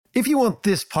If you want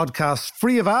this podcast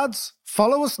free of ads,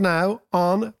 follow us now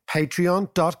on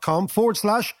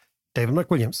patreon.com/David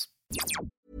McWilliams.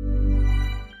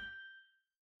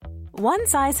 One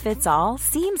size fits all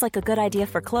seems like a good idea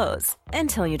for clothes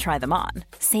until you try them on.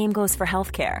 Same goes for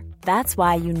healthcare. That's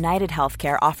why United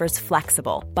Healthcare offers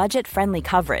flexible, budget-friendly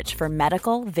coverage for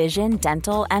medical, vision,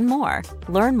 dental, and more.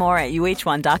 Learn more at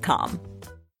uh1.com.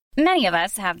 Many of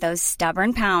us have those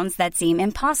stubborn pounds that seem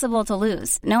impossible to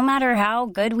lose, no matter how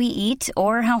good we eat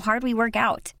or how hard we work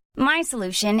out. My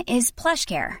solution is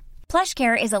PlushCare.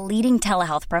 PlushCare is a leading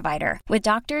telehealth provider with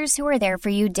doctors who are there for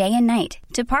you day and night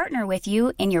to partner with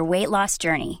you in your weight loss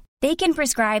journey. They can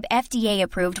prescribe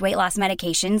FDA-approved weight loss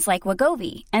medications like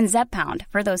Wegovy and Zepbound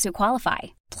for those who qualify.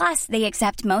 Plus, they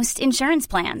accept most insurance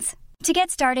plans. To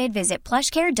get started, visit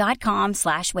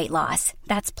plushcare.com/weightloss.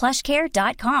 That's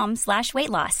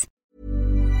plushcare.com/weightloss.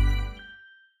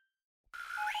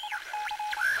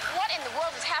 What in the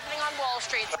world is happening on Wall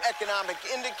Street? Economic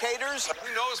indicators.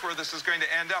 Who knows where this is going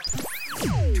to end up?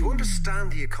 To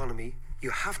understand the economy, you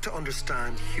have to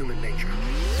understand human nature.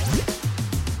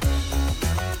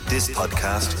 This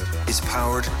podcast is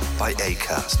powered by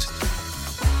Acast.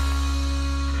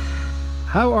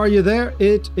 How are you there?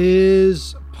 It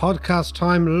is podcast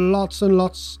time. Lots and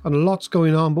lots and lots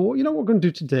going on. But you know what we're going to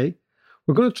do today?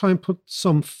 We're going to try and put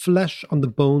some flesh on the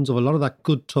bones of a lot of that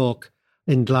good talk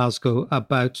in Glasgow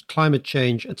about climate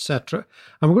change, etc.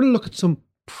 And we're going to look at some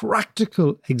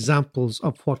practical examples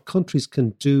of what countries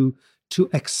can do to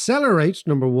accelerate,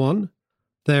 number one,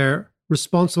 their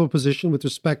responsible position with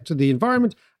respect to the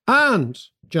environment, and,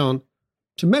 John,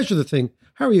 to measure the thing.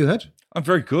 How are you, Ed? I'm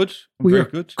very good. Very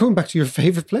good. Coming back to your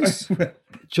favourite place.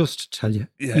 Just to tell you,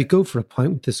 you go for a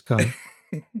pint with this guy.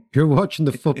 You're watching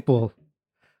the football.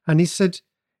 And he said,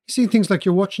 you see things like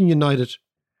you're watching United,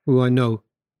 who I know,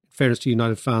 in fairness to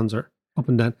United fans, are up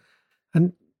and down.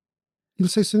 And he'll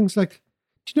say things like,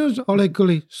 do you know that Ole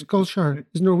Gulli Solskjaer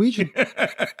is Norwegian?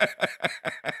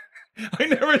 I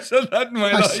never said that in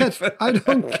my life. I said, I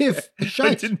don't give a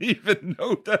shite. I didn't even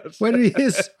know that. Whether he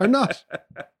is or not.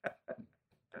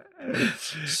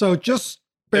 So just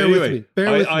bear with me.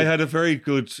 I had a very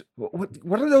good...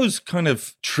 What are those kind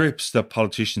of trips that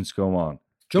politicians go on?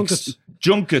 Junkets.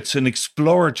 Junkets and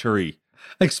exploratory.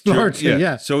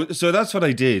 Yeah. So that's what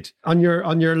I did. On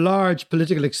your large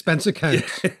political expense account.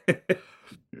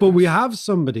 But we have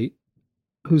somebody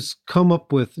who's come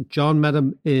up with, John met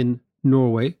him in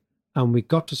Norway, and we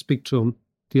got to speak to him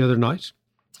the other night.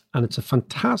 And it's a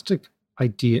fantastic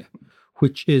idea,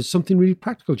 which is something really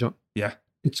practical, John. Yeah.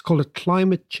 It's called a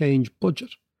climate change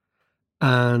budget.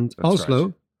 And that's Oslo,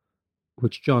 right,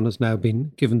 which John has now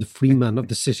been given the free man of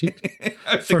the city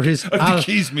for his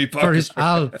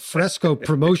al fresco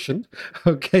promotion.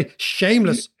 Okay,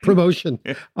 shameless promotion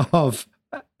of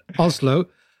Oslo.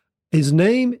 His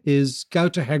name is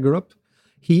Gaute Hegerup.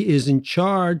 He is in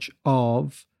charge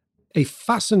of a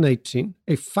fascinating,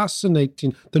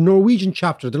 the Norwegian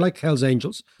chapter, they're like Hell's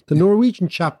Angels, the Norwegian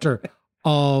chapter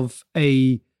of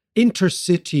a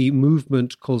intercity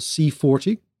movement called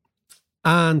C40.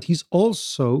 And he's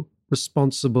also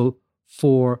responsible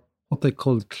for what they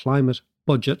call climate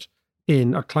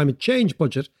change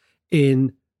budget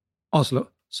in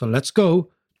Oslo. So let's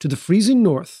go to the freezing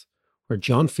north, where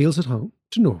John feels at home,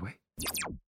 to Norway.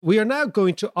 We are now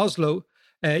going to Oslo.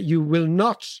 You will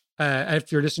not,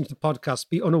 if you're listening to the podcast,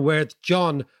 be unaware that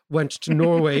John went to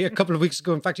Norway a couple of weeks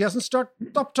ago. In fact, he hasn't stopped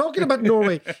talking about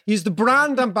Norway. He's the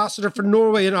brand ambassador for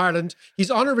Norway in Ireland. He's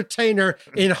on a retainer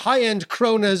in high-end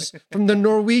kronas from the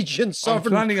Norwegian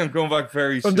sovereign... I'm planning on going back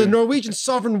very soon. From the Norwegian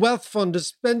Sovereign Wealth Fund is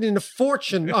spending a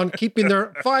fortune on keeping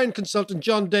their fine consultant,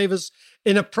 John Davis,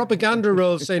 in a propaganda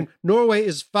role saying Norway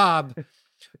is fab.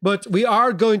 But we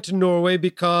are going to Norway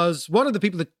because one of the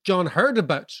people that John heard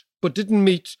about but didn't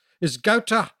meet is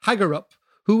Gaute Hegerup,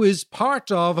 who is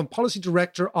part of and policy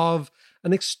director of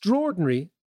an extraordinary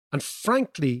and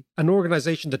frankly an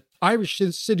organisation that Irish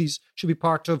cities should be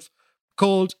part of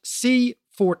called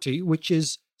C40, which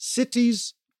is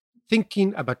cities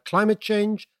thinking about climate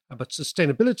change, about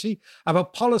sustainability,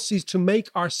 about policies to make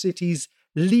our cities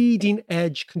leading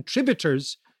edge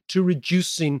contributors to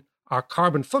reducing our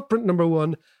carbon footprint, number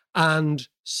one, and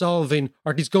solving,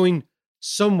 or at least going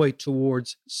some way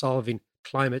towards solving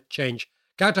climate change.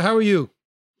 Gaute, how are you?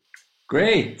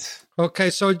 Great. Okay,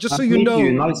 so just so you know...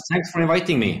 Nice. Thanks for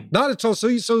inviting me. Not at all. So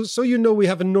you know, we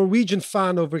have a Norwegian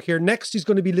fan over here. Next, he's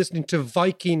going to be listening to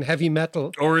Viking heavy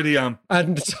metal. Already am.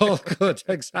 And it's all good,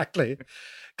 exactly.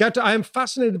 Gaute, I am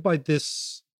fascinated by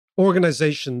this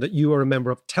organization that you are a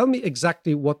member of. Tell me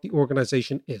exactly what the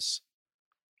organization is.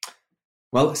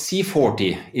 Well,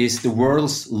 C40 is the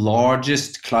world's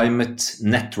largest climate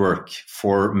network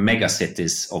for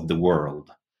megacities of the world.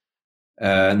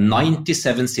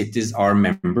 97 cities are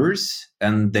members,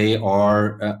 and they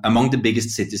are among the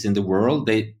biggest cities in the world.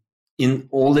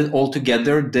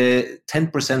 Altogether, the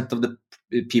 10% of the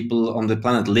people on the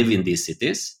planet live in these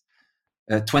cities.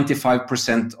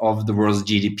 25% of the world's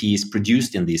GDP is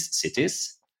produced in these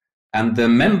cities. And the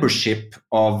membership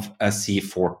of a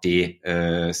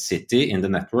C40 city in the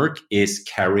network is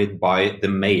carried by the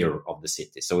mayor of the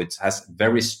city. So it has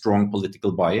very strong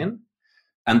political buy-in.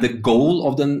 And the goal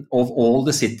of all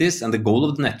the cities and the goal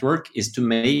of the network is to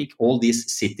make all these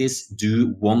cities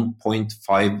do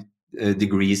 1.5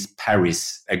 degrees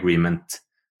Paris Agreement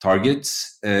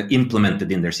targets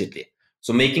implemented in their city.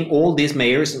 So making all these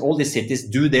mayors and all these cities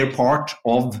do their part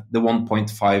of the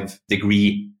 1.5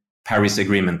 degree Paris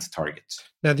Agreement target.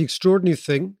 Now, the extraordinary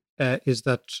thing is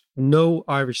that no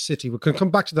Irish city, we can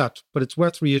come back to that, but it's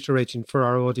worth reiterating for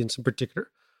our audience in particular.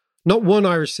 Not one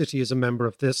Irish city is a member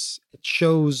of this. It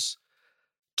shows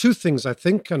two things, I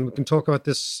think, and we can talk about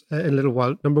this in a little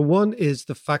while. Number one is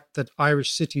the fact that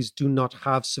Irish cities do not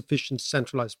have sufficient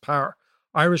centralized power.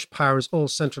 Irish power is all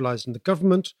centralized in the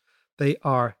government. They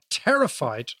are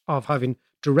terrified of having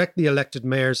directly elected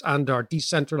mayors and our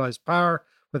decentralized power,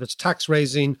 whether it's tax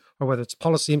raising or whether it's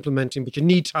policy implementing, but you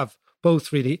need to have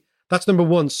both, really. That's number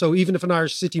one. So even if an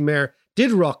Irish city mayor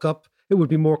did rock up, it would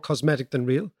be more cosmetic than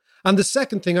real. And the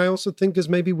second thing I also think is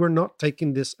maybe we're not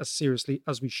taking this as seriously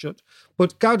as we should.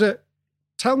 But Gauda,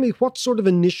 tell me what sort of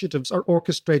initiatives are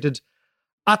orchestrated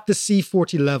at the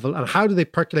C40 level and how do they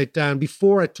percolate down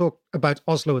before I talk about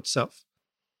Oslo itself?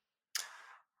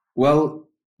 Well,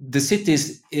 the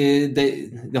cities,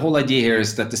 the whole idea here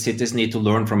is that the cities need to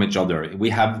learn from each other. We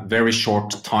have very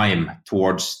short time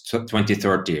towards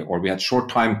 2030, or we had short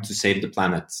time to save the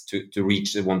planet to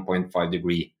reach the 1.5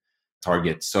 degree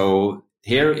target. So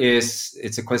here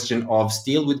it's a question of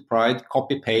steal with pride,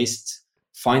 copy paste,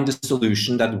 find a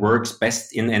solution that works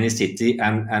best in any city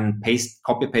and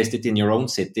copy paste it in your own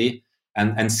city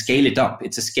and scale it up.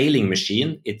 It's a scaling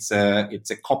machine. It's a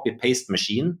copy paste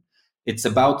machine. It's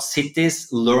about cities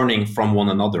learning from one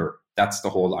another. That's the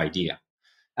whole idea.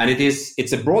 And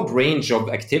it's a broad range of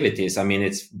activities. I mean,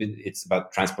 it's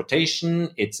about transportation,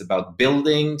 it's about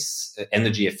buildings,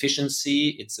 energy efficiency,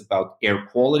 it's about air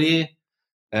quality.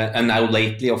 And now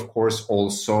lately, of course,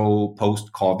 also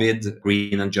post-COVID,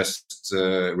 green and just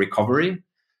recovery.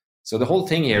 So the whole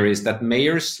thing here is that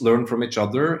mayors learn from each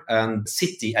other and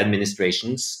city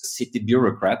administrations, city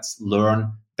bureaucrats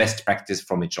learn best practice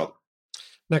from each other.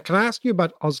 Now, can I ask you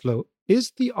about Oslo?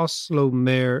 Is the Oslo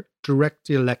mayor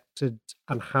directly elected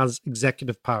and has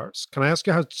executive powers? Can I ask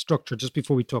you how it's structured just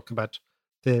before we talk about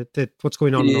what's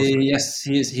going on in Oslo? Yes,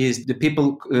 he is. The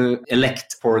people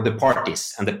elect for the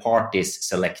parties and the parties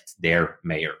select their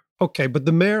mayor. Okay, but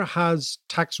the mayor has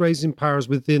tax-raising powers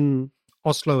within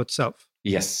Oslo itself?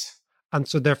 Yes. And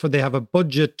so therefore they have a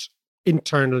budget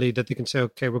internally that they can say,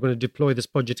 okay, we're going to deploy this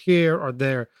budget here or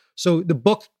there. So the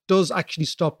buck does actually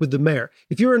stop with the mayor.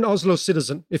 If you're an Oslo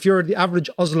citizen, if you're the average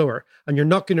Osloer and you're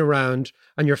knocking around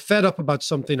and you're fed up about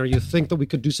something or you think that we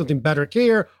could do something better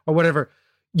here or whatever,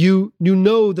 you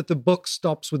know that the buck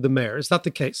stops with the mayor. Is that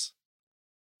the case?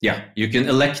 Yeah, you can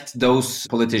elect those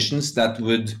politicians that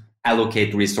would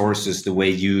allocate resources the way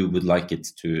you would like it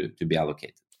to be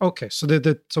allocated. Okay, so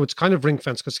so it's kind of ring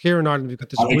fence because here in Ireland we've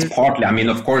got this. It's partly. I mean,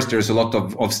 of course, there's a lot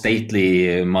of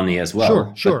stately money as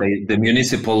well. Sure. But the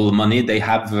municipal money, they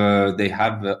have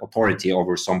authority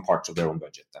over some parts of their own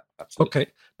budget. Absolutely.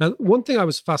 Okay. Now, one thing I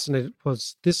was fascinated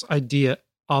was this idea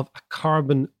of a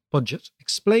carbon budget.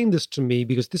 Explain this to me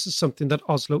because this is something that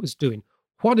Oslo is doing.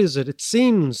 What is it? It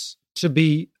seems to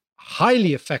be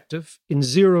highly effective in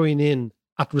zeroing in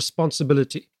at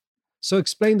responsibility. So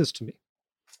explain this to me.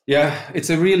 Yeah,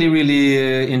 it's a really,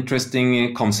 really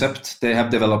interesting concept they have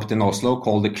developed in Oslo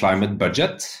called the climate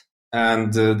budget.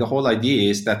 And the whole idea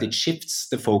is that it shifts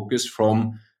the focus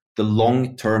from the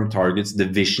long-term targets, the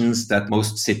visions that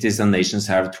most cities and nations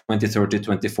have, 2030,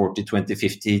 2040,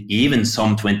 2050, even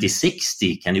some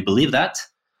 2060. Can you believe that?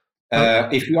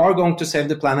 If we are going to save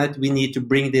the planet, we need to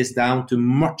bring this down to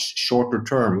much shorter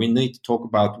term. We need to talk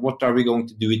about what are we going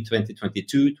to do in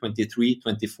 2022, 23,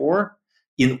 24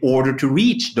 in order to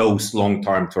reach those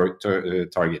long-term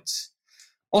targets.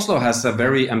 Oslo has a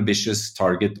very ambitious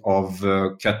target of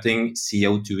cutting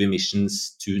CO2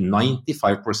 emissions to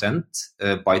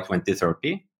 95% by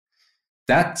 2030.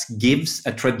 That gives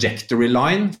a trajectory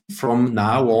line from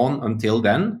now on until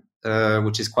then,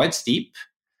 which is quite steep.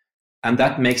 And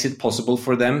that makes it possible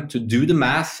for them to do the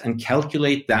math and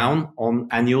calculate down on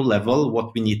annual level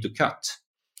what we need to cut.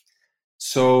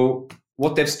 So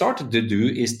what they've started to do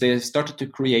is they've started to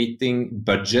creating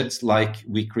budgets like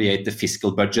we create the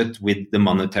fiscal budget with the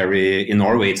monetary. In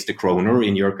Norway, it's the kroner.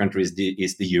 In your country, is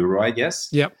the euro, I guess.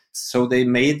 Yep. So they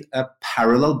made a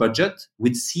parallel budget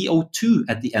with CO2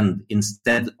 at the end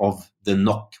instead of the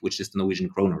NOK, which is the Norwegian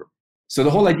kroner. So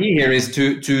the whole idea here is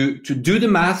to do the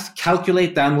math,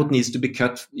 calculate down what needs to be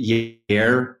cut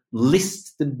year,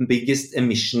 list the biggest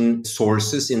emission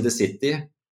sources in the city,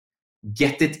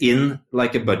 get it in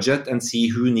like a budget and see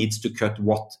who needs to cut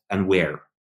what and where.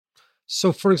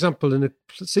 So, for example, in a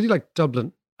city like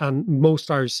Dublin and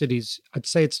most Irish cities, I'd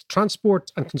say it's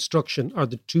transport and construction are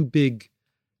the two big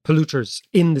polluters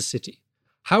in the city.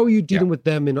 How are you dealing with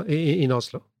them in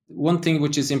Oslo? One thing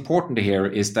which is important here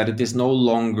is that it is no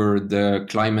longer the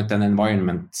climate and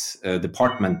environment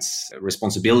department's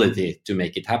responsibility to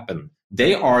make it happen.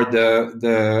 They are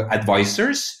the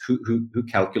advisors who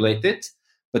calculate it,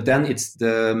 but then it's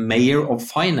the mayor of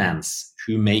finance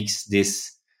who makes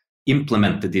this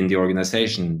implemented in the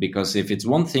organization. Because if it's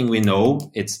one thing we know,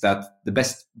 it's that the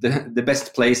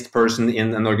best placed person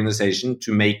in an organization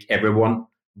to make everyone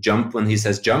jump when he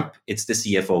says jump, it's the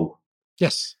CFO.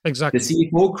 Yes, exactly.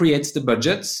 The CFO creates the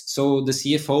budgets. So the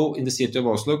CFO in the city of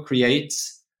Oslo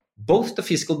creates both the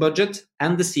fiscal budget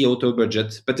and the CO2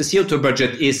 budget. But the CO2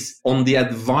 budget is on the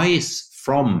advice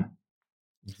from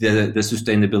the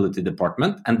sustainability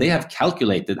department. And they have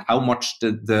calculated how much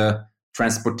the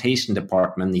transportation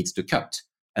department needs to cut.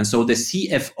 And so the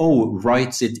CFO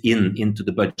writes it into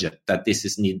the budget that this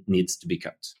is needs to be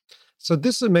cut. So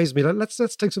this amazed me. Let's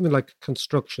take something like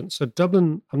construction. So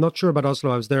Dublin, I'm not sure about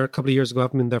Oslo. I was there a couple of years ago. I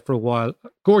haven't been there for a while.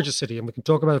 Gorgeous city, and we can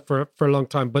talk about it for a long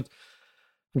time. But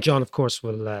John, of course,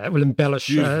 will embellish.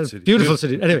 Beautiful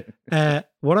city. Anyway,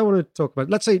 what I want to talk about,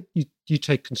 let's say you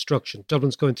take construction.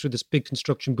 Dublin's going through this big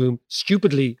construction boom.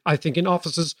 Stupidly, I think, in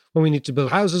offices when we need to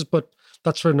build houses, but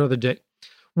that's for another day.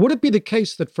 Would it be the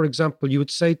case that, for example, you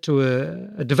would say to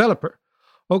a developer,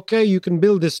 okay, you can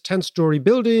build this 10-story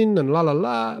building and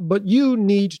but you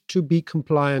need to be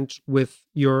compliant with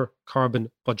your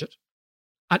carbon budget.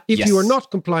 And if you are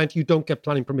not compliant, you don't get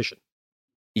planning permission.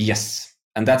 Yes.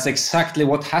 And that's exactly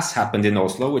what has happened in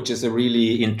Oslo, which is a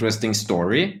really interesting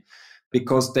story,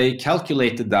 because they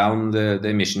calculated down the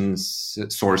emissions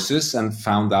sources and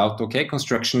found out, okay,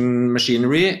 construction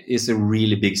machinery is a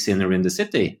really big sinner in the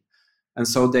city. And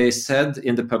so they said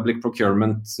in the public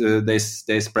procurement, they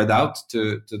spread out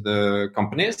to the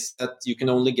companies that you can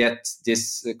only get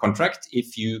this contract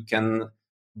if you can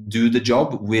do the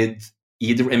job with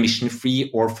either emission-free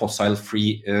or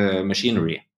fossil-free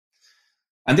machinery.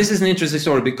 And this is an interesting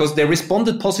story because they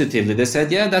responded positively. They said,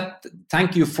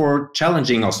 thank you for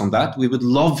challenging us on that. We would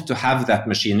love to have that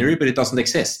machinery, but it doesn't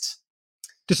exist.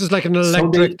 This is like an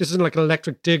electric. This isn't like an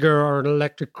electric digger or an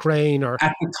electric crane. Or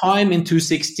at the time in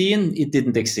 2016, it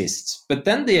didn't exist. But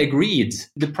then they agreed.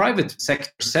 The private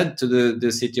sector said to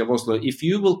the city of Oslo, if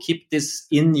you will keep this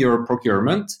in your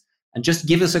procurement and just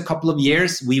give us a couple of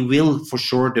years, we will for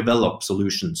sure develop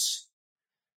solutions.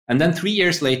 And then 3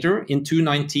 years later, in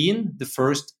 2019, the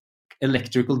first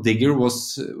electrical digger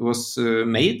was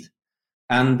made,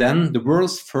 and then the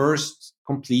world's first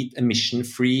complete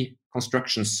emission-free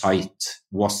construction site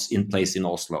was in place in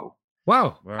Oslo.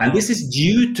 Wow. And this is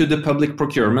due to the public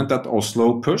procurement that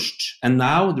Oslo pushed. And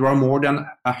now there are more than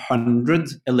 100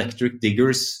 electric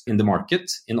diggers in the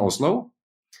market in Oslo.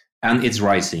 And it's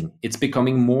rising. It's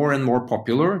becoming more and more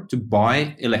popular to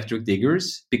buy electric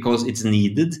diggers because it's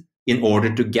needed in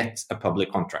order to get a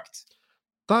public contract.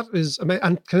 That is amazing.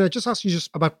 And can I just ask you just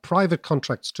about private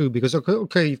contracts too? Because,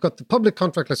 okay, you've got the public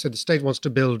contract. Let's say the state wants to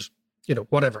build,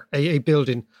 whatever, a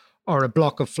building or a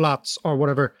block of flats or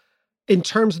whatever. In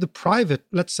terms of the private,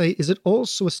 let's say, is it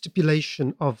also a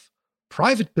stipulation of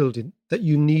private building that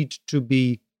you need to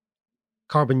be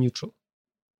carbon neutral?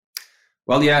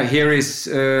 Well, here is,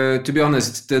 to be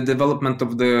honest, the development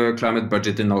of the climate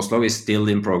budget in Oslo is still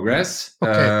in progress.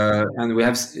 Okay. And we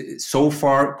have so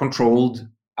far controlled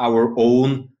our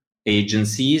own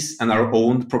agencies and our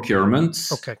own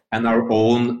procurements and our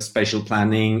own spatial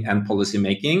planning and policy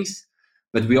makings.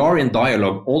 But we are in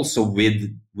dialogue also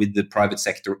with the private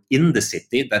sector in the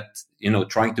city that,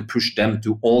 trying to push them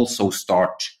to also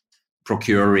start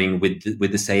procuring with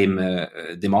the same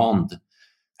demand.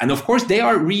 And of course, they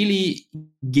are really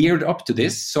geared up to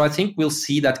this. So I think we'll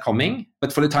see that coming.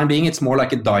 But for the time being, it's more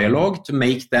like a dialogue to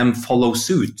make them follow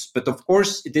suit. But of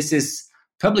course,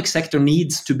 public sector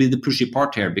needs to be the pushy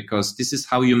part here, because this is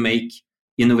how you make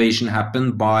innovation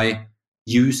happen, by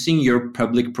using your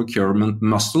public procurement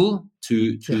muscle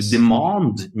to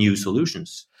demand new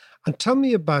solutions. And tell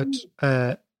me about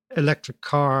electric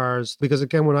cars, because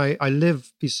again, when I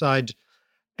live beside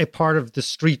a part of the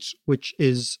street which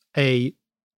is a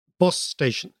bus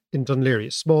station in Dunleary,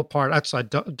 a small part outside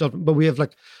Dublin. But we have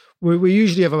we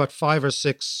usually have about 5 or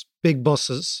 6 big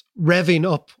buses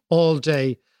revving up all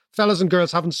day. Fellas and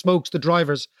girls having smokes, the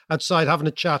drivers outside having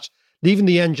a chat, leaving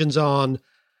the engines on.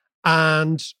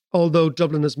 And although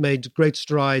Dublin has made great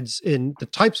strides in the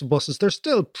types of buses, they're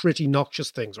still pretty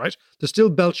noxious things, right? They're still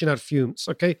belching out fumes,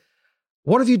 okay?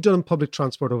 What have you done in public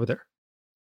transport over there?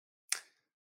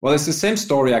 Well, it's the same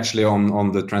story actually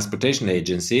on the transportation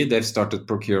agency. They've started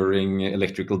procuring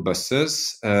electrical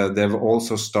buses. They've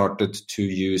also started to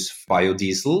use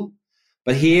biodiesel.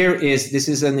 But this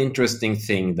is an interesting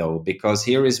thing though, because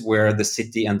here is where the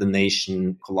city and the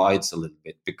nation collides a little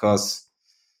bit, because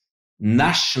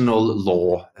national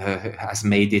law has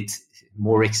made it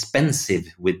more expensive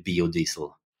with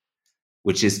biodiesel,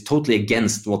 which is totally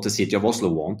against what the city of Oslo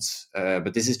wants.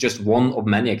 But this is just one of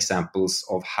many examples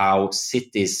of how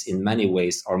cities in many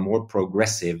ways are more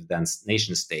progressive than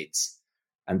nation states.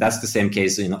 And that's the same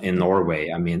case in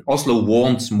Norway. I mean, Oslo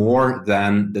wants more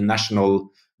than the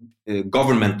national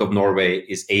government of Norway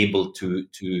is able to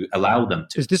allow them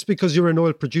to. Is this because you're an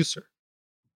oil producer?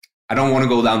 I don't want to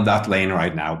go down that lane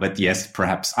right now, but yes,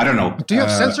 perhaps. I don't know. Do you have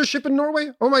censorship in Norway?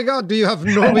 Oh my God, do you have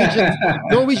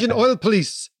Norwegian oil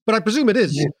police? But I presume it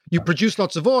is. Yeah. You produce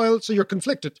lots of oil, so you're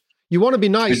conflicted. You want to be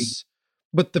nice,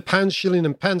 but the pounds, shilling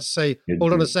and pence say,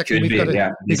 hold on a second, we've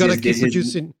got to keep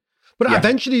producing. But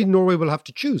eventually Norway will have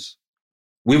to choose.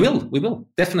 We will,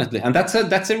 definitely. And that's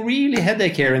a really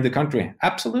headache here in the country.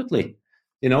 Absolutely.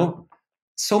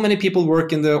 So many people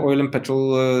work in the oil and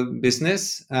petrol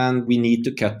business, and we need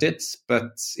to cut it.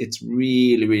 But it's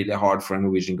really, really hard for a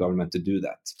Norwegian government to do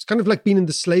that. It's kind of like being in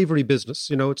the slavery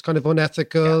business. It's kind of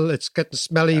unethical. Yeah. It's getting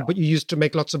smelly, but you used to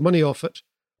make lots of money off it.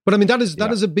 But I mean, that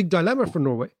is a big dilemma for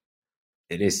Norway.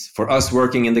 It is. For us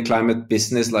working in the climate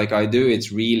business like I do,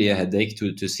 it's really a headache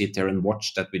to sit there and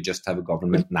watch that we just have a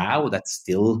government now that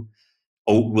still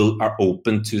are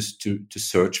open to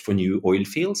search for new oil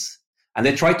fields. And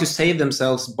they try to save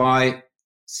themselves by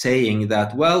saying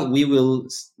that, well, we will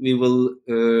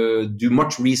do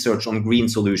much research on green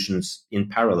solutions in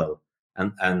parallel.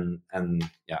 And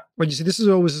yeah. Well, you see, this is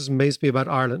always amazed me about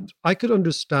Ireland. I could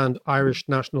understand Irish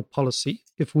national policy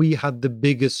if we had the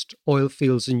biggest oil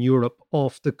fields in Europe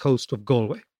off the coast of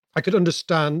Galway. I could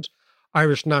understand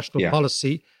Irish national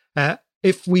policy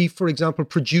if we, for example,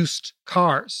 produced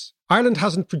cars. Ireland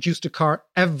hasn't produced a car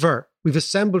ever. We've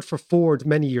assembled for Ford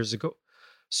many years ago.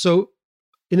 So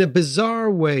in a bizarre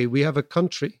way, we have a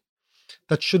country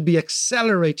that should be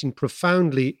accelerating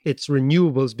profoundly its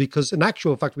renewables because in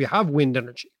actual fact, we have wind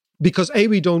energy. Because A,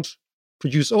 we don't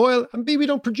produce oil, and B, we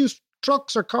don't produce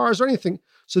trucks or cars or anything.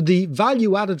 So the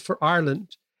value added for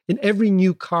Ireland in every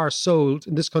new car sold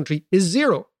in this country is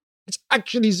zero. It's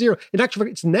actually zero. In actual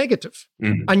fact, it's negative.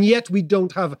 Mm-hmm. And yet we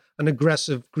don't have an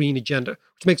aggressive green agenda,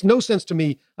 which makes no sense to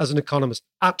me as an economist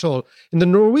at all. In the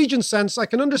Norwegian sense, I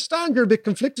can understand you're a bit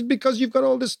conflicted because you've got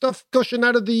all this stuff gushing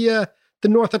out of the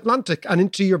North Atlantic and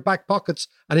into your back pockets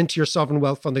and into your sovereign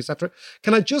wealth fund, etc.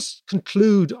 Can I just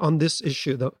conclude on this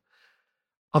issue, though,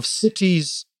 of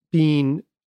cities being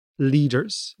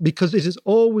leaders? Because it has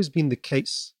always been the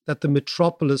case that the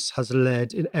metropolis has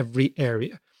led in every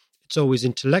area. It's always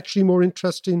intellectually more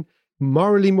interesting,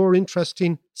 morally more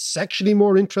interesting, sexually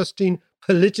more interesting,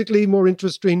 politically more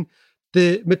interesting.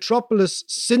 The metropolis,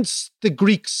 since the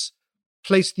Greeks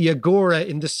placed the agora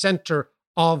in the center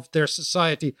of their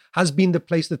society, has been the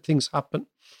place that things happen.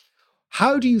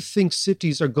 How do you think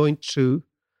cities are going to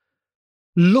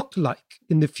look like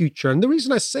in the future? And the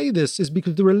reason I say this is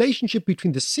because the relationship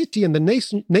between the city and the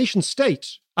nation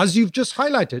state, as you've just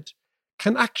highlighted,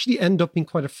 can actually end up being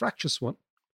quite a fractious one.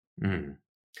 Mm.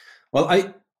 Well,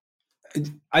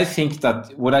 I think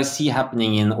that what I see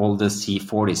happening in all the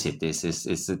C40 cities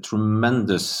is a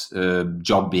tremendous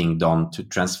job being done to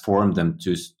transform them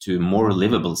to more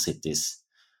livable cities,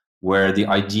 where the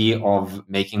idea of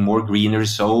making more greener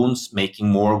zones, making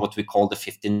more what we call the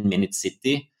 15-minute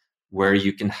city, where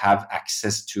you can have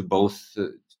access to both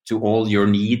to all your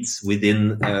needs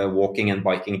within walking and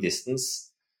biking distance.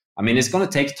 I mean, it's going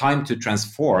to take time to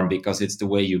transform because it's the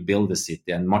way you build a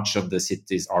city, and much of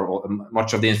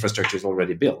the infrastructure is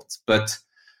already built. But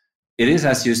it is,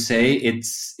 as you say,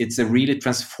 it's a really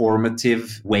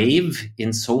transformative wave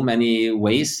in so many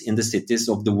ways in the cities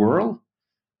of the world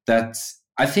that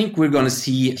I think we're going to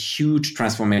see huge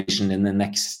transformation in the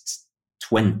next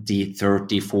 20,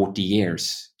 30, 40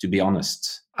 years, to be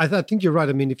honest. I think you're right.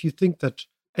 I mean, if you think that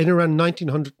in around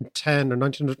 1910 or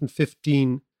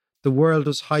 1915, the world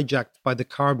was hijacked by the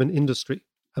carbon industry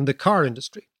and the car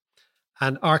industry.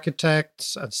 and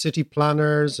architects and city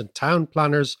planners and town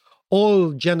planners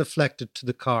all genuflected to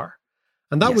the car.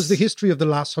 And that was the history of the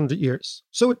last 100 years.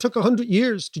 So it took 100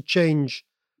 years to change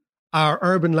our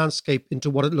urban landscape into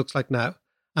what it looks like now.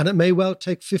 And it may well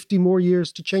take 50 more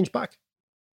years to change back.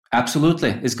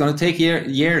 Absolutely. It's going to take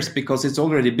years because it's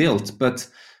already built. But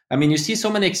I mean, you see so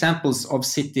many examples of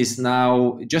cities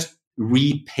now just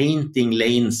repainting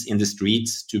lanes in the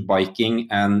streets to biking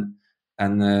and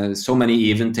so many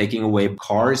even taking away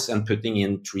cars and putting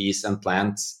in trees and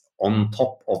plants on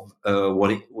top of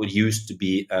what used to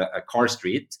be a car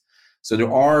street. So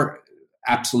there are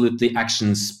absolutely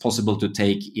actions possible to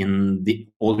take in the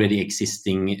already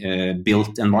existing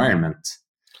built environment.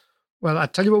 Well, I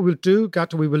tell you what we'll do,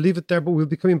 Gauta, we will leave it there, but we'll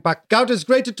be coming back. Gauta, it's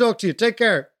great to talk to you. Take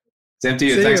care. Same to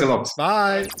you. See Thanks you. a lot.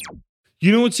 Bye.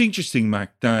 You know, it's interesting,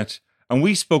 Mac, and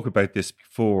we spoke about this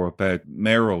before, about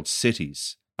mayoral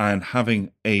cities and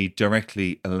having a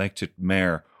directly elected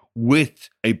mayor with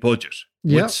a budget,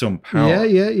 with some power.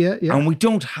 Yeah. And we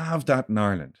don't have that in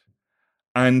Ireland.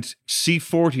 And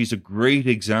C40 is a great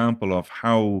example of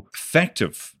how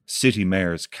effective city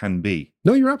mayors can be.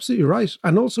 No, you're absolutely right.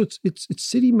 And also it's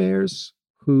city mayors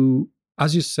who,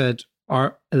 as you said,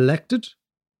 are elected,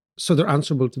 so they're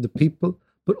answerable to the people,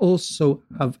 but also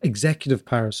have executive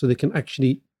power so they can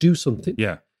actually do something.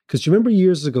 Yeah. Because you remember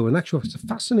years ago, and actually it's a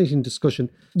fascinating discussion.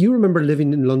 You remember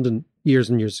living in London years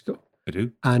and years ago. I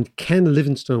do. And Ken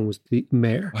Livingstone was the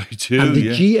mayor. I do, and the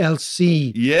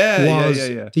GLC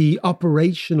was the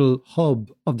operational hub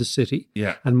of the city.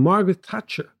 Yeah. And Margaret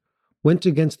Thatcher went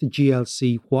against the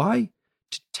GLC. Why?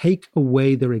 To take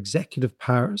away their executive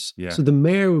powers. Yeah. So the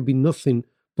mayor would be nothing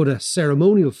but a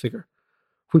ceremonial figure,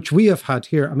 which we have had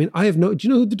here. I mean, do you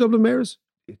know who the Dublin mayor is?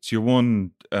 It's your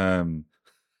one...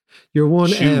 your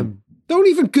one M. Don't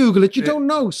even Google it. You don't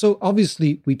know. So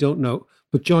obviously we don't know.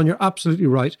 But John, you're absolutely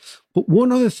right. But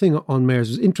one other thing on mayors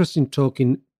was interesting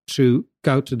talking to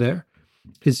Gauta there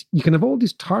is you can have all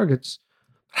these targets.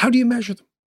 How do you measure them?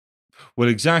 Well,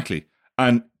 exactly.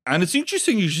 And it's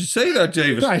interesting you should say that,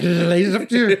 David. Right, ladies, up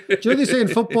to you. Do you know they say in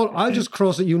football, I'll just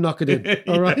cross it, you knock it in.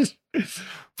 All right?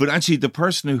 But actually, the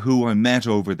person who I met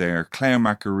over there, Claire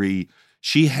Macquarie,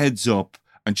 she heads up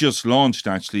and just launched,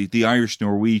 actually, the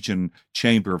Irish-Norwegian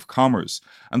Chamber of Commerce.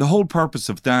 And the whole purpose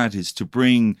of that is to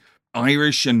bring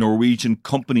Irish and Norwegian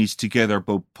companies together,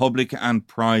 both public and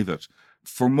private,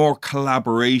 for more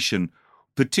collaboration,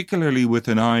 particularly with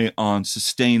an eye on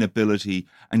sustainability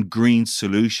and green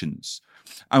solutions.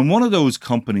 And one of those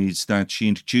companies that she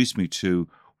introduced me to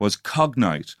was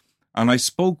Cognite. And I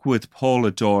spoke with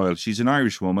Paula Doyle. She's an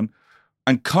Irish woman.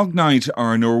 And Cognite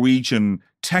are a Norwegian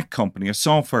tech company, a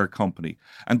software company.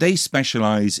 And they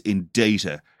specialize in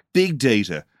data, big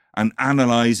data, and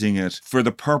analyzing it for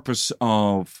the purpose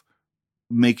of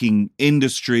making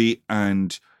industry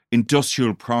and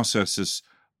industrial processes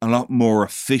a lot more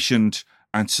efficient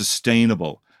and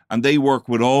sustainable. And they work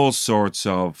with all sorts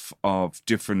of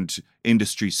different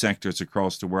industry sectors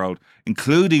across the world,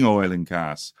 including oil and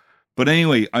gas. But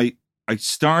anyway, I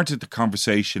started the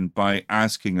conversation by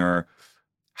asking her,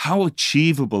 how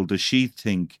achievable does she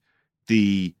think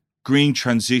the green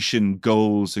transition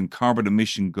goals and carbon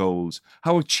emission goals,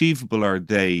 how achievable are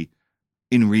they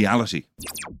in reality?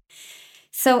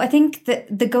 So I think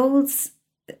the goals,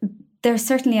 they're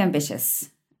certainly ambitious.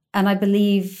 And I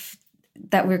believe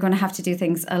that we're going to have to do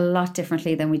things a lot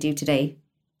differently than we do today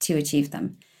to achieve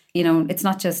them. You know, it's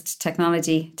not just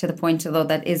technology, to the point, although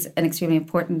that is an extremely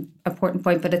important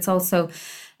point, but it's also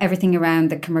everything around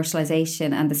the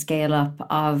commercialization and the scale up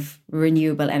of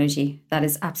renewable energy. That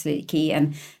is absolutely key.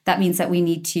 And that means that we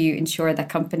need to ensure that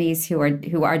companies who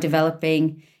are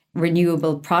developing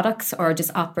renewable products or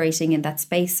just operating in that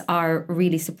space are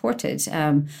really supported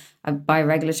by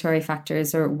regulatory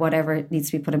factors or whatever needs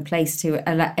to be put in place to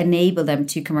enable them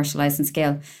to commercialize and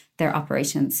scale their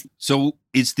operations. So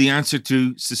is the answer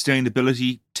to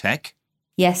sustainability tech?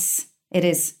 Yes, it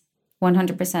is.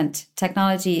 100%.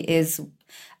 Technology is,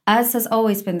 as has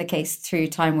always been the case through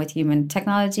time with human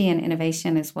technology, and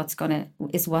innovation is what's going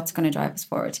to drive us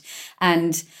forward.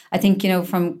 And I think, you know,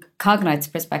 from Cognite's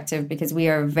perspective, because we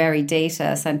are a very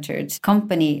data-centered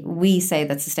company, we say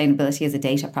that sustainability is a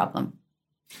data problem.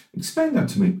 Explain that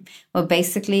to me. Well,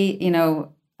 basically, you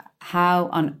know, how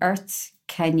on earth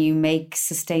can you make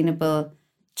sustainable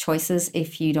choices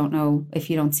if you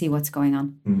don't see what's going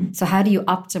on? Mm-hmm. So how do you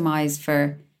optimize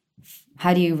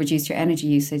how do you reduce your energy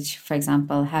usage, for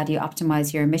example? How do you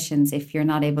optimize your emissions if you're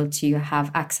not able to have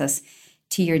access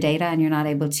to your data and you're not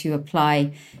able to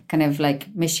apply kind of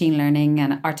like machine learning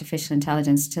and artificial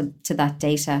intelligence to that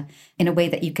data in a way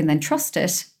that you can then trust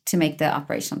it to make the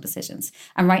operational decisions.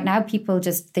 And right now people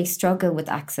they struggle with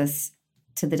access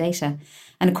to the data.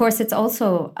 And of course it's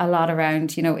also a lot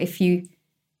around, if you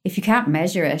can't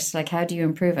measure it, like how do you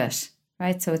improve it?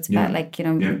 Right. So it's about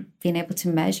being able to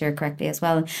measure correctly as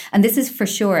well. And this is for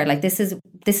sure, like this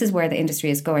is where the industry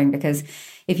is going, because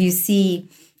if you see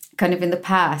kind of in the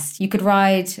past, you could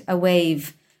ride a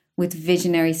wave with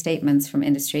visionary statements from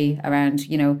industry around,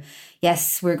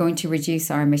 yes, we're going to reduce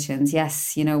our emissions.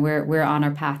 Yes, we're on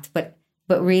our path. But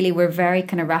really, we're very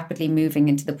kind of rapidly moving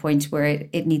into the point where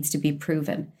it needs to be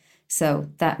proven. So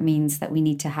that means that we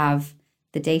need to have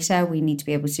the data, we need to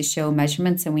be able to show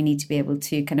measurements, and we need to be able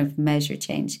to kind of measure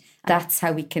change. That's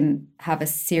how we can have a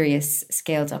serious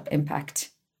scaled up impact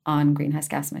on greenhouse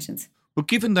gas emissions. But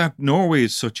given that Norway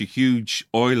is such a huge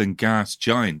oil and gas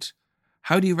giant,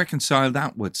 how do you reconcile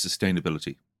that with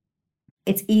sustainability?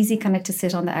 It's easy kind of to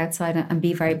sit on the outside and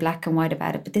be very black and white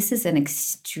about it, but this is an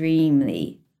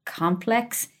extremely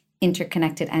complex,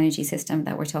 interconnected energy system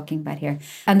that we're talking about here.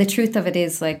 And the truth of it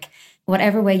is, like,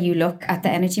 whatever way you look at the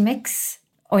energy mix,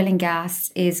 oil and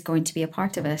gas is going to be a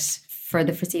part of it for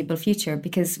the foreseeable future,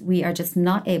 because we are just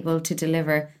not able to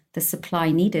deliver the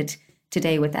supply needed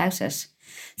today without it.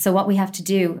 So what we have to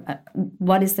do,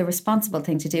 what is the responsible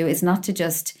thing to do, is not to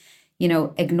just,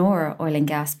 ignore oil and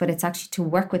gas, but it's actually to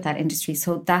work with that industry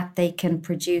so that they can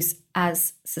produce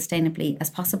as sustainably as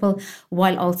possible,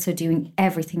 while also doing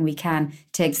everything we can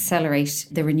to accelerate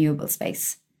the renewable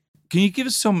space. Can you give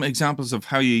us some examples of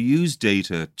how you use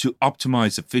data to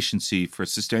optimize efficiency for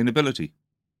sustainability?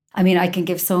 I mean, I can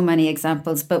give so many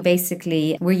examples, but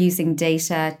basically we're using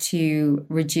data to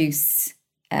reduce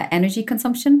energy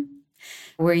consumption.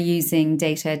 We're using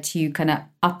data to kind of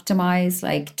optimize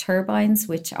like turbines,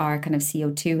 which are kind of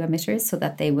CO2 emitters, so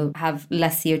that they will have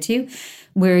less CO2.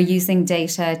 We're using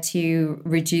data to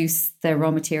reduce the raw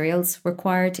materials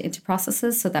required into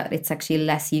processes so that it's actually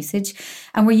less usage.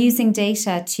 And we're using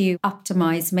data to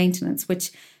optimize maintenance,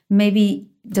 which maybe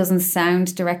doesn't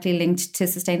sound directly linked to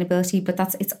sustainability, but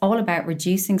it's all about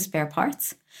reducing spare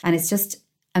parts. And it's just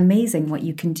amazing what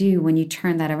you can do when you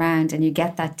turn that around and you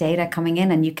get that data coming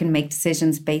in, and you can make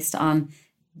decisions based on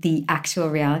the actual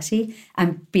reality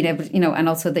and being able to, and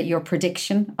also that your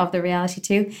prediction of the reality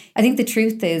too. I think the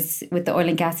truth is, with the oil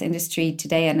and gas industry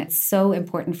today, and it's so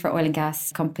important for oil and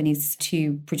gas companies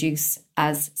to produce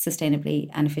as sustainably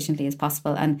and efficiently as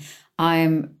possible. And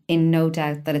I'm in no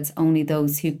doubt that it's only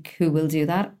those who will do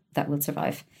that will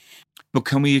survive. But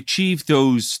can we achieve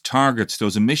those targets,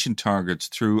 those emission targets,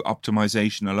 through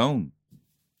optimization alone?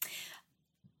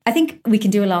 I think we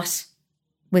can do a lot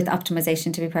with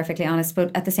optimization, to be perfectly honest.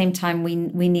 But at the same time, we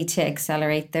need to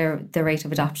accelerate the rate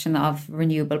of adoption of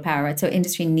renewable power. Right? So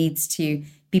industry needs to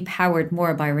be powered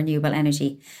more by renewable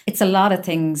energy. It's a lot of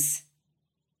things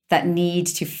that need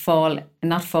to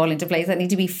not fall into place, that need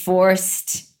to be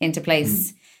forced into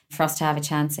place for us to have a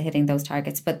chance of hitting those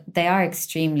targets. But they are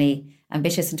extremely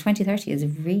ambitious, and 2030 is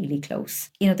really close.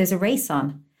 There's a race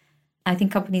on. I think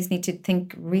companies need to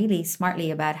think really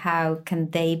smartly about how can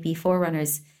they be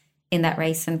forerunners in that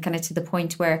race, and kind of to the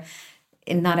point where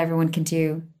not everyone can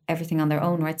do everything on their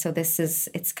own, right? So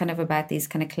it's kind of about these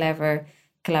kind of clever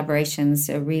collaborations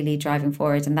really driving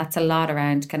forward. And that's a lot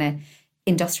around kind of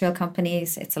industrial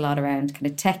companies. It's a lot around kind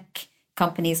of tech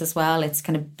companies as well. It's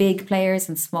kind of big players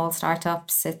and small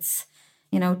startups. It's,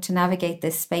 to navigate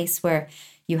this space where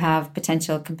you have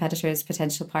potential competitors,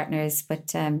 potential partners,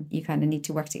 but you kind of need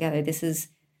to work together.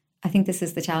 I think this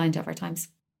is the challenge of our times.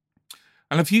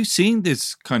 And have you seen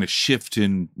this kind of shift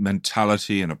in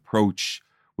mentality and approach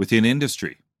within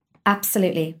industry?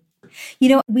 Absolutely.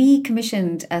 We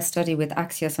commissioned a study with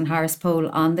Axios and Harris Poll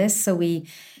on this. So we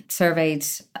surveyed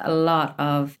a lot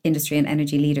of industry and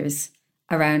energy leaders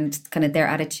around kind of their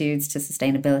attitudes to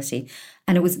sustainability.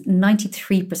 And it was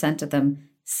 93% of them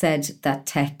said that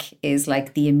tech is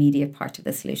like the immediate part of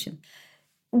the solution.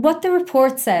 What the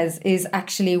report says is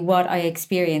actually what I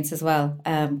experience as well,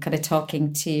 kind of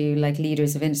talking to like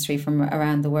leaders of industry from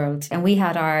around the world. And we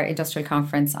had our industrial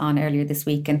conference on earlier this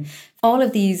week, and all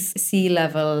of these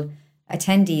C-level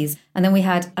attendees. And then we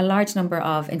had a large number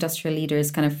of industrial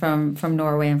leaders kind of from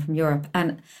Norway and from Europe.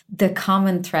 And the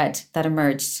common thread that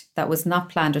emerged that was not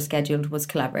planned or scheduled was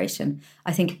collaboration.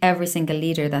 I think every single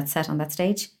leader that sat on that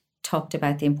stage talked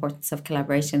about the importance of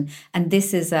collaboration. And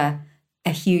this is a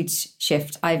huge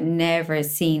shift. I've never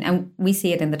seen, and we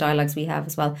see it in the dialogues we have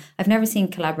as well, I've never seen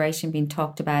collaboration being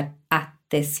talked about at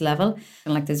this level.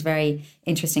 And like there's very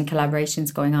interesting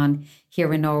collaborations going on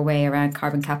here in Norway around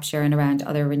carbon capture and around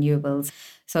other renewables.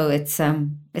 So it's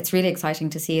really exciting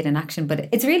to see it in action. But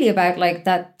it's really about like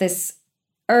this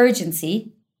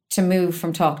urgency to move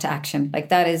from talk to action. Like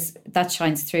that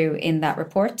shines through in that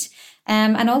report.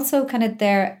 And also kind of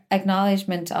their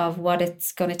acknowledgement of what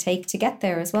it's going to take to get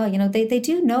there as well. You know, they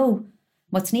do know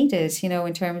what's needed, you know,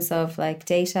 in terms of like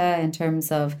data, in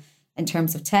terms of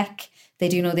tech. They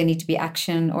do know they need to be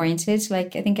action oriented.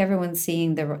 Like I think everyone's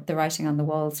seeing the writing on the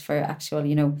walls for actual,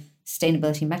 you know,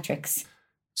 sustainability metrics.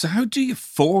 So how do you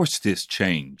force this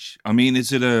change? I mean,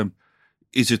 is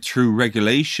it through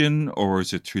regulation, or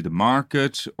is it through the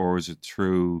market, or is it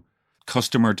through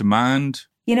customer demand?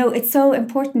 You know, it's so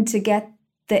important to get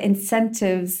the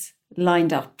incentives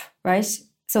lined up, right?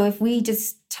 So if we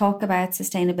just talk about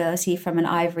sustainability from an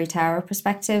ivory tower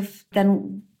perspective,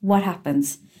 then what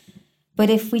happens? But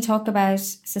if we talk about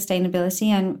sustainability,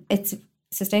 and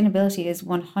sustainability is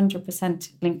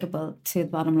 100% linkable to the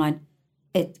bottom line.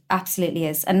 It absolutely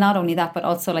is. And not only that, but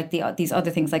also like these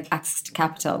other things like access to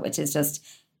capital, which is just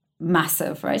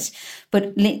massive, right?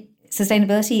 But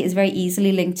sustainability is very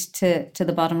easily linked to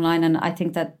the bottom line. And I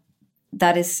think that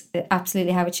is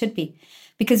absolutely how it should be,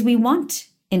 because we want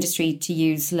industry to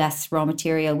use less raw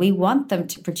material. We want them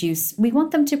to produce,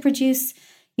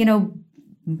 you know,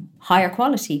 higher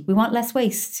quality. We want less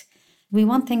waste. We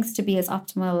want things to be as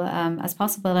optimal as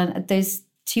possible. And there's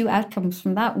two outcomes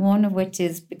from that. One of which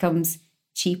becomes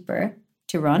cheaper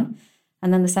to run.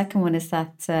 And then the second one is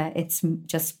that it's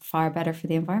just far better for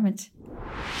the environment.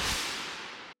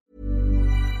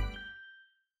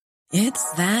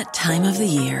 It's that time of the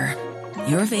year.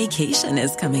 Your vacation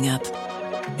is coming up.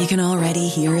 You can already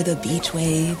hear the beach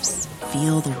waves,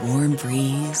 feel the warm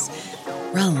breeze,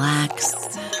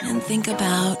 relax, and think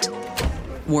about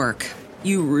work.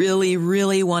 You really,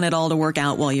 really want it all to work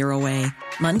out while you're away.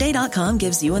 Monday.com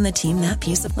gives you and the team that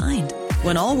peace of mind.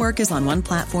 When all work is on one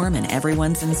platform and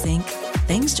everyone's in sync,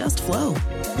 things just flow.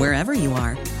 Wherever you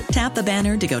are, tap the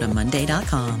banner to go to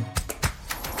Monday.com.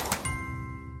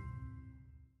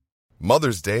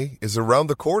 Mother's Day is around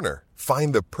the corner.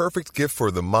 Find the perfect gift for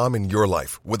the mom in your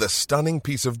life with a stunning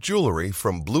piece of jewelry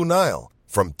from Blue Nile.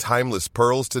 From timeless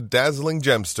pearls to dazzling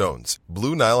gemstones,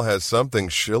 Blue Nile has something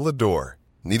she'll adore.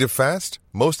 Need it fast?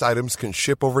 Most items can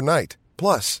ship overnight.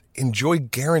 Plus, enjoy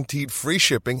guaranteed free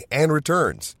shipping and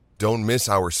returns. Don't miss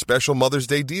our special Mother's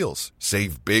Day deals.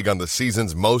 Save big on the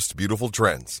season's most beautiful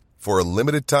trends. For a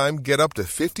limited time, get up to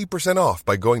 50% off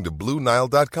by going to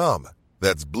BlueNile.com.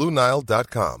 That's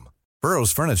BlueNile.com.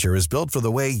 Burrow's furniture is built for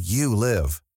the way you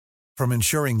live. From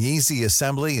ensuring easy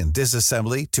assembly and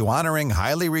disassembly to honoring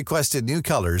highly requested new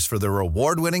colors for their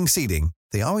award-winning seating,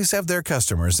 they always have their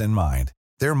customers in mind.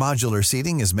 Their modular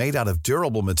seating is made out of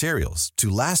durable materials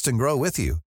to last and grow with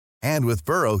you. And with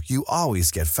Burrow, you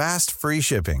always get fast, free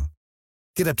shipping.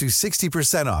 Get up to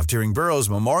 60% off during Burrow's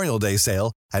Memorial Day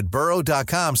sale at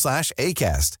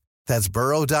burrow.com/ACAST. That's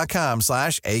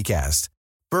burrow.com/ACAST.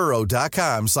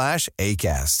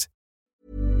 burrow.com/ACAST.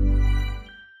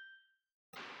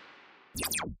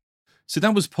 So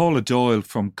that was Paula Doyle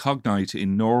from Cognite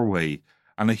in Norway,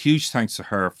 and a huge thanks to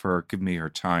her for giving me her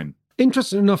time.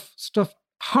 Interesting enough stuff.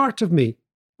 Part of me,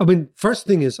 I mean, first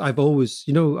thing is I've always,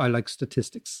 you know, I like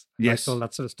statistics. Yes. I like all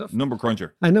that sort of stuff. Number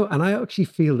cruncher. I know. And I actually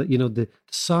feel that, you know, the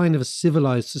sign of a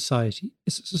civilized society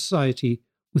is a society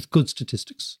with good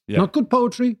statistics. Yeah. Not good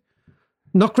poetry,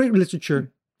 not great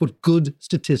literature, but good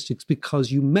statistics,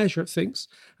 because you measure things.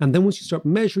 And then once you start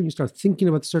measuring, you start thinking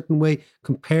about a certain way,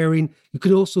 comparing. You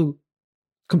can also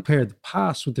compare the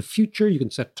past with the future. You can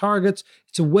set targets.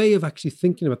 It's a way of actually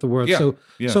thinking about the world. Yeah.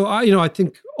 So I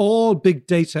think all big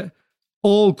data,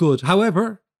 all good.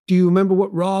 However, do you remember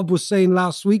what Rob was saying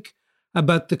last week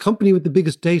about the company with the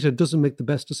biggest data doesn't make the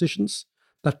best decisions?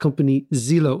 That company,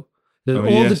 Zillow.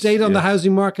 The data on the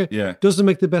housing market doesn't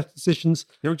make the best decisions.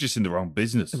 They're just in the wrong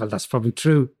business. Well, that's probably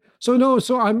true.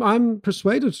 So I'm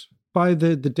persuaded by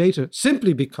the data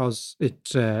simply because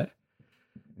it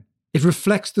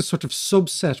reflects the sort of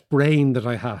subset brain that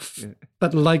I have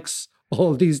that likes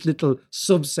all these little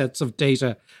subsets of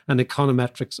data and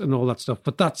econometrics and all that stuff.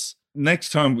 But that's...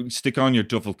 Next time, stick on your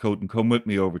duffel coat and come with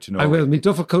me over to Norway. I will. Me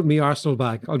duffel coat, me Arsenal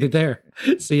bag. I'll be there.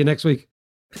 See you next week.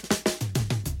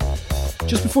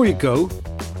 Just before you go,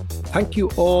 thank you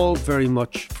all very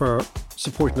much for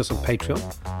supporting us on Patreon.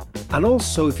 And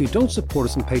also, if you don't support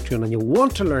us on Patreon and you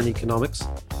want to learn economics,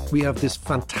 we have this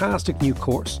fantastic new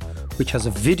course, which has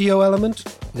a video element,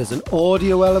 it has an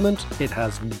audio element, it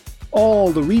has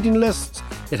all the reading lists,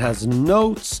 it has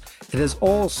notes, it has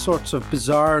all sorts of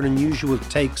bizarre and unusual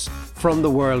takes from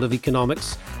the world of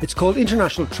economics. It's called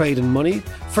International Trade and Money.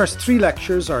 First 3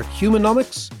 lectures are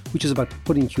Humanomics, which is about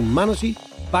putting humanity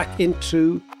back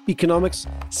into economics.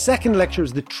 Second lecture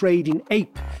is the trading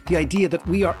ape, the idea that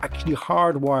we are actually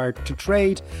hardwired to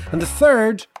trade. And the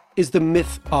third is the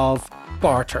myth of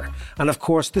barter. And of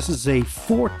course, this is a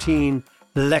 14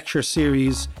 lecture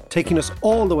series taking us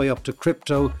all the way up to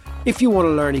crypto. If you want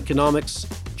to learn economics,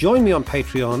 join me on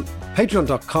Patreon,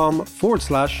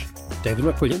 patreon.com/David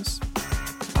McWilliams.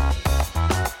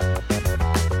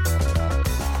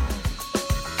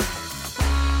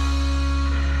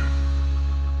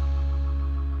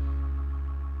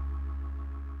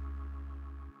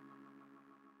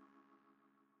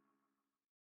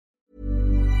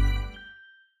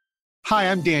 Hi,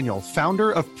 I'm Daniel,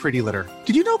 founder of Pretty Litter.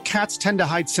 Did you know cats tend to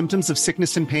hide symptoms of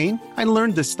sickness and pain? I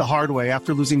learned this the hard way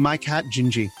after losing my cat,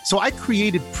 Gingy. So I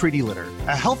created Pretty Litter,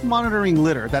 a health monitoring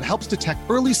litter that helps detect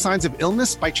early signs of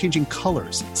illness by changing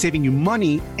colors, saving you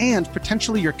money and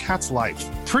potentially your cat's life.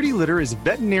 Pretty Litter is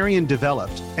veterinarian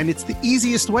developed, and it's the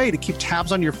easiest way to keep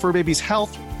tabs on your fur baby's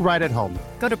health right at home.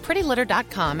 Go to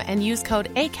prettylitter.com and use code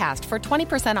ACAST for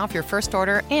 20% off your first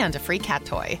order and a free cat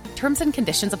toy. Terms and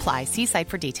conditions apply. See site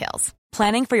for details.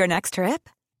 Planning for your next trip?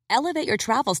 Elevate your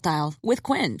travel style with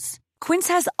Quince. Quince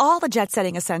has all the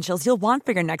jet-setting essentials you'll want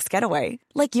for your next getaway,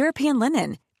 like European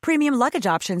linen, premium luggage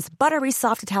options, buttery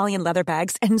soft Italian leather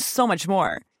bags, and so much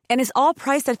more. And is all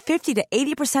priced at 50 to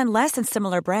 80% less than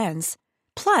similar brands.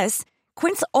 Plus,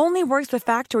 Quince only works with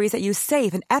factories that use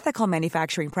safe and ethical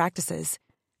manufacturing practices.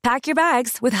 Pack your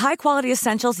bags with high-quality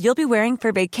essentials you'll be wearing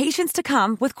for vacations to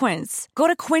come with Quince. Go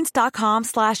to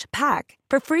quince.com/pack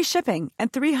for free shipping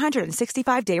and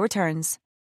 365-day returns.